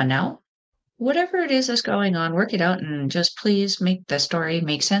 Like, come on now. Whatever it is that's going on, work it out and just please make the story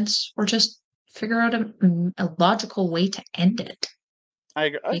make sense or just figure out a logical way to end it. I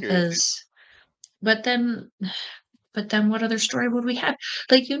agree with you. Because, but then, but then what other story would we have?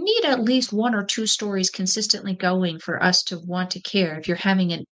 Like, you need at least one or two stories consistently going for us to want to care if you're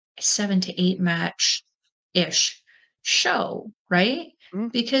having a 7 to 8 match ish show, right?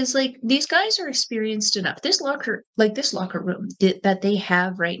 Mhm. Because like these guys are experienced enough. This locker room that they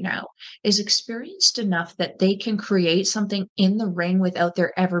have right now is experienced enough that they can create something in the ring without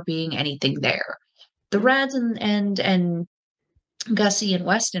there ever being anything there. The Mhm. Radz and Gussie and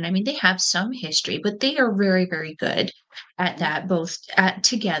Weston, I mean, they have some history, but they are very, very good at Mhm. that, both at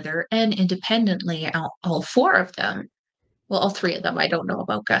together and independently. All four of them, well, all three of them. I don't know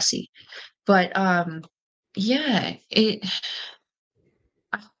about Gussie, but yeah,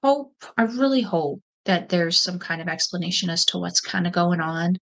 I really hope that there's some kind of explanation as to what's kind of going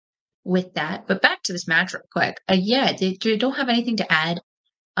on with that. But back to this match real quick. Yeah, they don't have anything to add.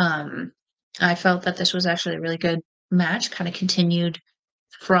 Um, I felt that this was actually a really good match. Kind of continued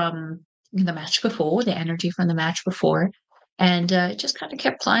from the match before, the energy from the match before, and it just kind of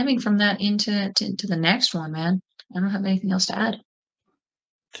kept climbing from that into the next one. Man, I don't have anything else to add.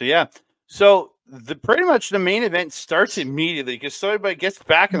 So yeah, so the pretty much the main event starts immediately because somebody gets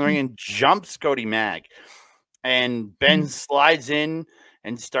back in the ring Mhm, and jumps Cody Mac, and Ben mhm, slides in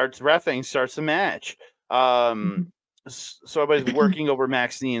and starts reffing, starts the match. mhm. So everybody's working over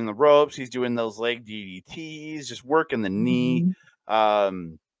Mac's knee in the ropes. He's doing those leg DDTs, just working the knee. Mhm.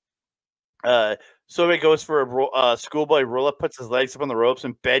 Um, so it goes for a schoolboy roll up, puts his legs up on the ropes,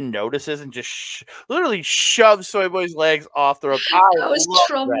 and Ben notices and just literally shoves Soy Boy's legs off the ropes. I That was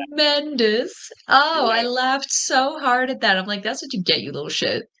love that. tremendous. Oh, I Yeah. laughed so hard at that. I'm like, "That's what you get, you little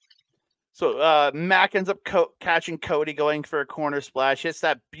shit." So Mac ends up catching Cody, going for a corner splash. Hits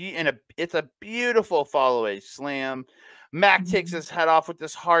that it's a beautiful follow-away slam. Mac takes Mhm. his head off with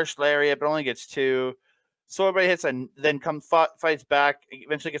this harsh lariat, but only gets two. So everybody hits then fights back.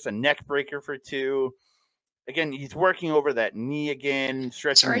 Eventually gets a neck breaker for two. Again, he's working over that knee again,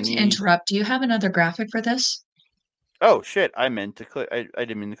 stretching the Sorry to knee. interrupt. Do you have another graphic for this? Oh shit! I meant to click. I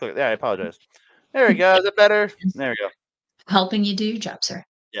didn't mean to click. Yeah, I apologize. There we go. Is it better? There we go. Helping you do your job, sir.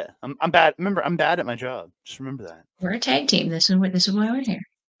 Yeah, I'm bad. Remember, I'm bad at my job. Just remember that. We're a tag team. This is why we're here.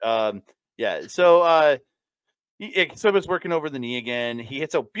 Um, yeah. So so was working over the knee again. He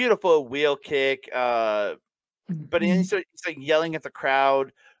hits a beautiful wheel kick. But then Mhm. he's like yelling at the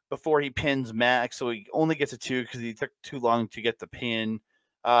crowd before he pins Max, so he only gets a two because he took too long to get the pin.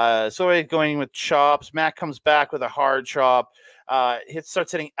 So he's going with chops. Mac comes back with a hard chop.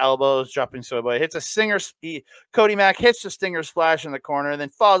 Starts hitting elbows, dropping Soyboy. Hits a Cody Mac hits the stinger splash in the corner, and then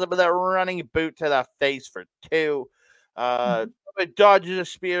follows up with a running boot to the face for two. Mhm. Dodges a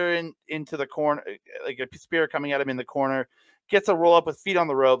spear into the corner, like a spear coming at him in the corner. Gets a roll up with feet on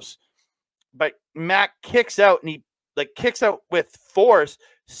the ropes, but Mac kicks out and he kicks out with force,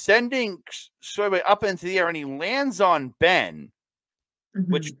 sending Soyboy up into the air, and he lands on Ben,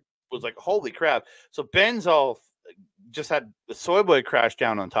 which Mhm. was like holy crap. So Ben's all just had the Soyboy crash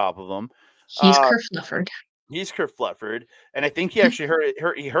down on top of him. He's Uh, kerfluffered. he's kerfluffered, and I think he actually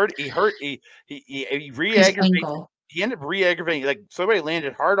he His re-aggravated. ankle. He ended up re-aggravating. Like Soyboy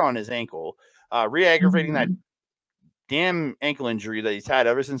landed hard on his ankle, re-aggravating that Mhm. damn ankle injury that he's had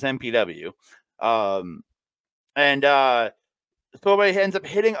ever since MPW. And Throwaway ends up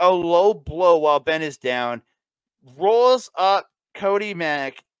hitting a low blow while Ben is down. Rolls up Cody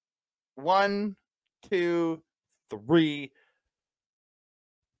Mac. 1, 2, 3.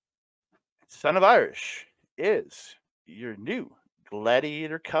 Son of Irish is your new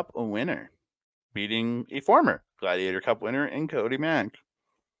Gladiator Cup winner, beating a former Gladiator Cup winner in Cody Mac.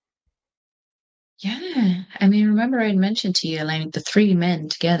 Yeah, I mean, remember I mentioned to you like the three men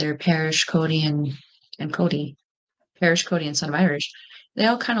together, Parrish, Cody, and Cody, Parrish, Cody, and Son of Irish. They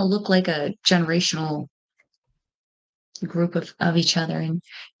all kind of look like a generational group of each other, and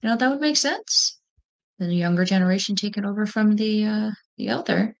that would make sense. The younger generation taking over from the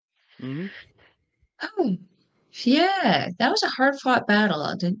elder. Mm-hmm. Oh, yeah, that was a hard fought battle,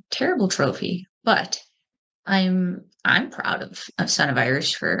 a terrible trophy, but I'm proud of Son of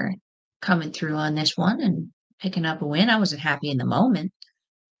Irish for coming through on this one and picking up a win. I wasn't happy in the moment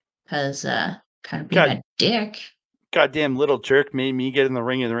because kind of being a dick. Goddamn little jerk made me get in the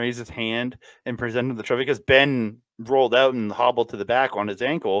ring and raise his hand and present him the trophy because Ben rolled out and hobbled to the back on his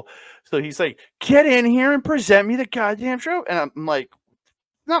ankle. So he's like, get in here and present me the goddamn trophy. And I'm like,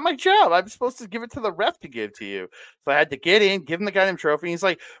 not my job. I'm supposed to give it to the ref to give to you. So I had to get in, give him the goddamn trophy. He's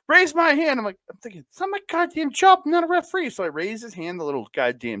like, raise my hand. I'm thinking, it's not my goddamn job. I'm not a referee. So I raised his hand, the little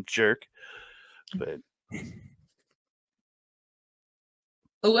goddamn jerk. But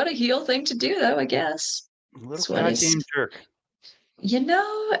what a heel thing to do, though, I guess. Little goddamn jerk. You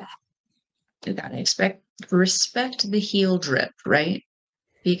gotta respect the heel drip, right?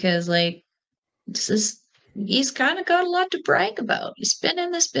 Because he's kind of got a lot to brag about. He's been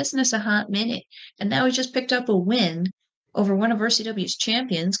in this business a hot minute, and now he just picked up a win over one of RCW's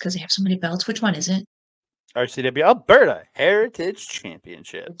champions because they have so many belts. Which one is it? RCW Alberta Heritage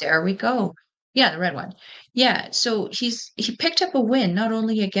Championship. There we go. Yeah, the red one. Yeah, so he picked up a win not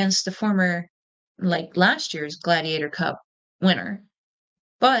only against the former, last year's Gladiator Cup winner,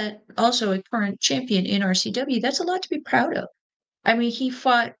 but also a current champion in RCW. That's a lot to be proud of. I mean, he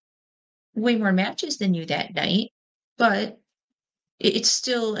fought way more matches than you that night, but it's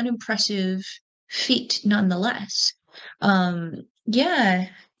still an impressive feat nonetheless. Yeah,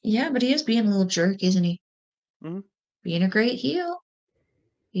 but he is being a little jerk, isn't he? Mm-hmm. Being a great heel.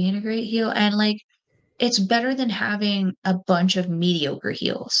 And it's better than having a bunch of mediocre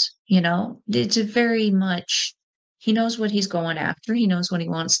heels, It's very much, he knows what he's going after, he knows what he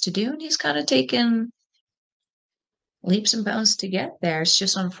wants to do, and he's kind of taken leaps and bounds to get there. It's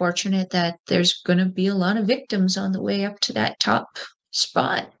just unfortunate that there's going to be a lot of victims on the way up to that top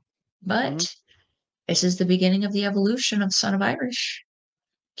spot. But this is the beginning of the evolution of Son of Irish.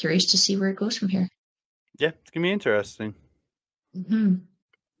 Curious to see where it goes from here. Yeah, it's going to be interesting. Mm-hmm.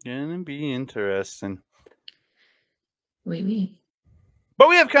 Gonna be interesting. Oui. But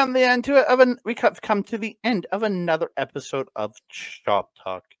we have come to the end to the end of another episode of Shop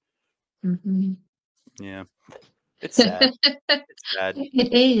Talk. Mm-hmm. Yeah. It's sad. It's sad.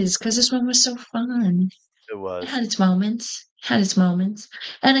 It is, because this one was so fun. It was. It had its moments.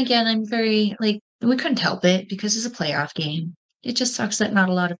 And again, I'm very, we couldn't help it because it's a playoff game. It just sucks that not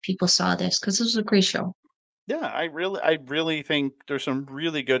a lot of people saw this because this was a great show. Yeah, I really think there's some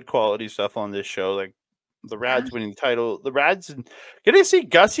really good quality stuff on this show. Like the Radz winning the title. The Radz and getting to see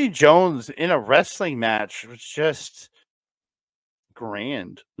Gussie Jones in a wrestling match was just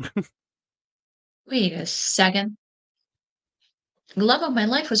grand. Wait a second. Love of My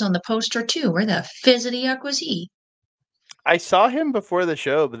Life was on the poster too. Where the fizzity yuck was he? I saw him before the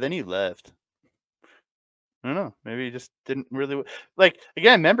show, but then he left. I don't know. Maybe he just didn't really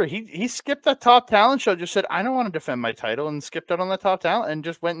again. Remember, he skipped that Top Talent show. Just said, "I don't want to defend my title," and skipped out on the Top Talent and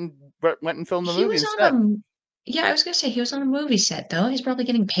just went and filmed the movie instead. Yeah, I was gonna say he was on a movie set though. He's probably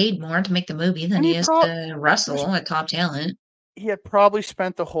getting paid more to make the movie than he is to wrestle at Top Talent. He had probably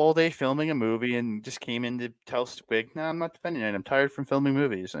spent the whole day filming a movie and just came in to tell Squig, "No, I'm not defending it. I'm tired from filming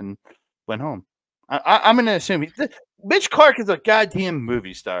movies," and went home. I'm going to assume Mitch Clark is a goddamn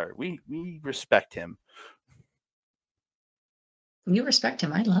movie star. We respect him. You respect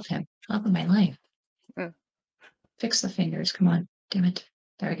him. I love him. Love of my life. Yeah. Fix the fingers. Come on. Damn it.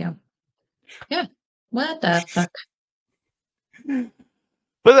 There we go. Yeah. What the fuck?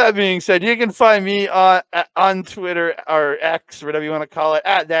 But that being said, you can find me on Twitter or X, whatever you want to call it,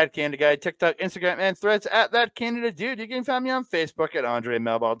 at That Canada Guy, TikTok, Instagram, and Threads at That Canada Dude. You can find me on Facebook at Andre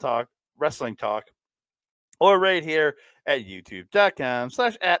Melball Talk, Wrestling Talk, or right here at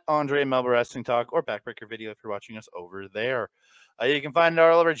youtube.com/at Andre Melball Wrestling Talk, or Backbreaker Video if you're watching us over there. You can find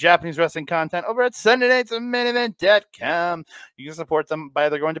all of our Japanese wrestling content over at SundayNightsMainEvent.com. You can support them by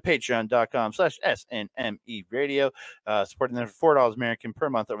either going to patreon.com/SNME Radio, supporting them for $4 American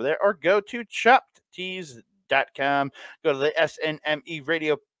per month over there, or go to choppedtees.com SNME.com. Go to the SNME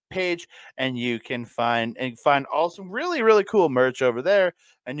radio page, and you can find also really, really cool merch over there,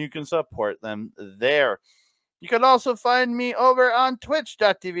 and you can support them there. You can also find me over on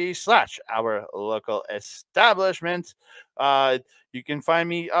twitch.tv/our local establishment. You can find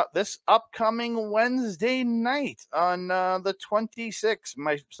me this upcoming Wednesday night on the 26th.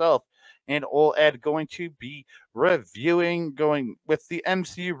 Myself and Old Ed going to be going with the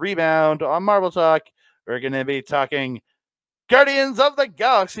MC Rebound on Marvel Talk. We're going to be talking Guardians of the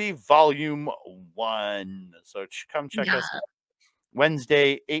Galaxy Volume 1. So come check us out.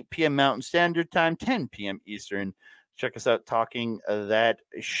 Wednesday, 8 p.m. Mountain Standard Time, 10 p.m. Eastern. Check us out talking that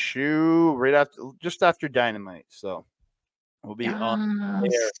shoe just after Dynamite. So we'll be on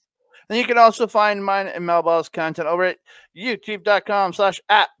there. And you can also find mine and Melball's content over at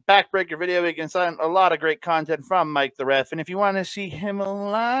youtube.com/@backbreakervideo. You can find a lot of great content from Mike the Ref. And if you want to see him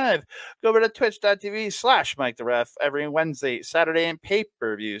live, go over to twitch.tv/Mike the Ref every Wednesday, Saturday, and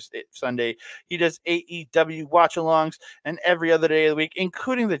pay-per-views Sunday. He does AEW watch-alongs, and every other day of the week,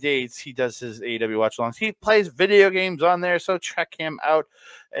 including the days he does his AEW watch-alongs. He plays video games on there, so check him out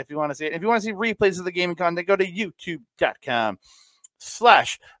if you want to see it. If you want to see replays of the gaming content, go to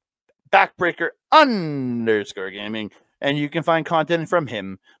youtube.com/backbreaker_gaming, and you can find content from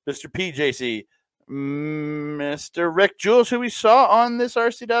him, Mr. PJC, Mr. Rick Jules, who we saw on this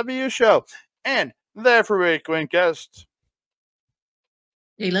RCW show, and their frequent guest,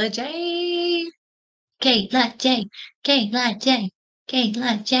 Kayla J.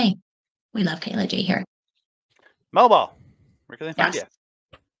 We love Kayla J here. Melball. Where can they find you?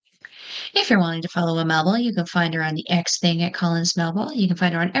 If you're wanting to follow a Melball, you can find her on the X thing at Collins Melball. You can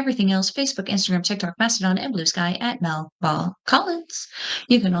find her on everything else, Facebook, Instagram, TikTok, Mastodon, and Blue Sky at Melball Collins.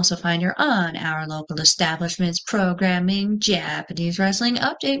 You can also find her on our local establishments programming, Japanese Wrestling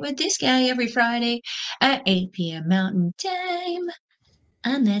Update with this guy every Friday at 8 p.m. Mountain Time.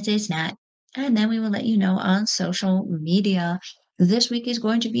 Unless it's not. And then we will let you know on social media. This week is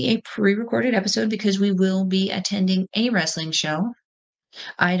going to be a pre-recorded episode because we will be attending a wrestling show.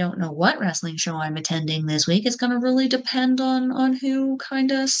 I don't know what wrestling show I'm attending this week. It's going to really depend on who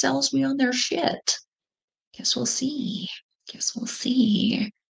kind of sells me on their shit. Guess we'll see.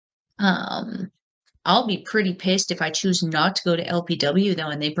 I'll be pretty pissed if I choose not to go to LPW, though,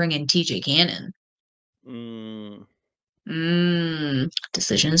 and they bring in TJ Cannon.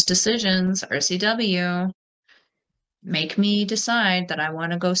 Decisions. RCW. Make me decide that I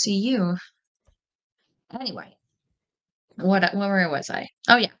want to go see you. Anyway. Where was I?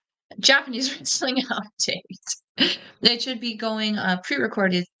 Oh, yeah. Japanese Wrestling Update. It should be going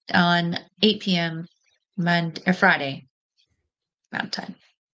pre-recorded on 8 p.m. Friday Mountain Time.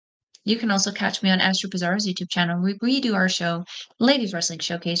 You can also catch me on Astro Bizarre's YouTube channel. We do our show, Ladies Wrestling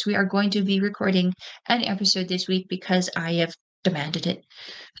Showcase. We are going to be recording an episode this week because I have demanded it.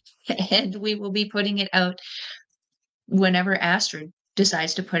 And we will be putting it out whenever Astrid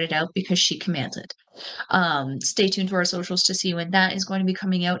decides to put it out because she commands it. Stay tuned to our socials to see when that is going to be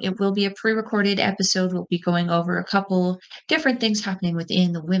coming out. It will be a pre-recorded episode. We'll be going over a couple different things happening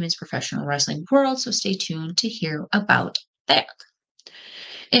within the women's professional wrestling world, so stay tuned to hear about that.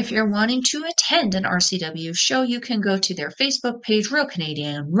 If you're wanting to attend an RCW show, you can go to their Facebook page, Real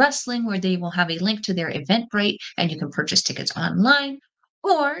Canadian Wrestling, where they will have a link to their Eventbrite, and you can purchase tickets online.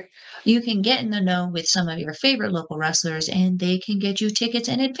 Or you can get in the know with some of your favorite local wrestlers, and they can get you tickets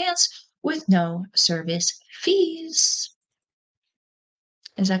in advance with no service fees.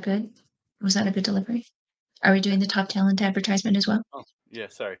 Is that good? Was that a good delivery? Are we doing the top talent advertisement as well? Oh, yeah,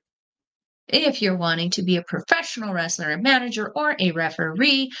 sorry. If you're wanting to be a professional wrestler, a manager, or a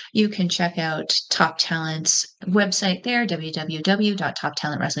referee, you can check out Top Talent's website there,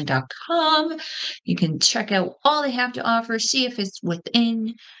 www.toptalentwrestling.com. You can check out all they have to offer, see if it's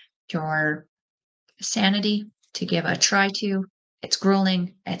within your sanity to give a try to. It's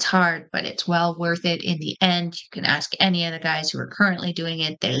grueling, it's hard, but it's well worth it in the end. You can ask any of the guys who are currently doing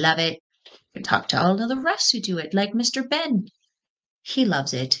it. They love it. You can talk to all of the refs who do it, like Mr. Ben. He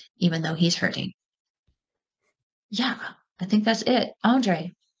loves it, even though he's hurting. Yeah, I think that's it.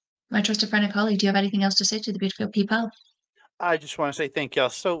 Andre, my trusted friend and colleague, do you have anything else to say to the beautiful people? I just want to say thank y'all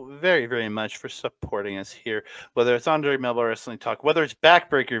so very, very much for supporting us here. Whether it's Andre Melball Wrestling Talk, whether it's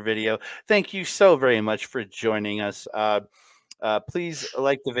Backbreaker Video, thank you so very much for joining us. Please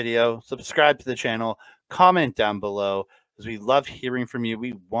like the video, subscribe to the channel, comment down below, because we love hearing from you.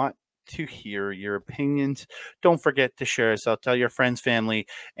 We want to hear your opinions. Don't forget to share us out. Tell your friends, family,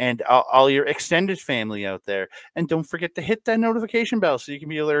 and all your extended family out there. And don't forget to hit that notification bell so you can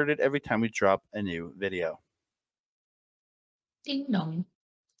be alerted every time we drop a new video. Ding dong.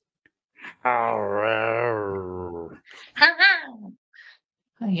 Ay,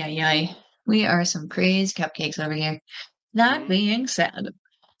 ay, ay. We are some crazy cupcakes over here. That being said,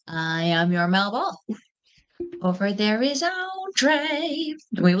 I am your Melball. Over there is Audrey.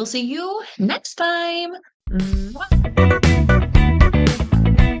 We will see you next time. Mwah.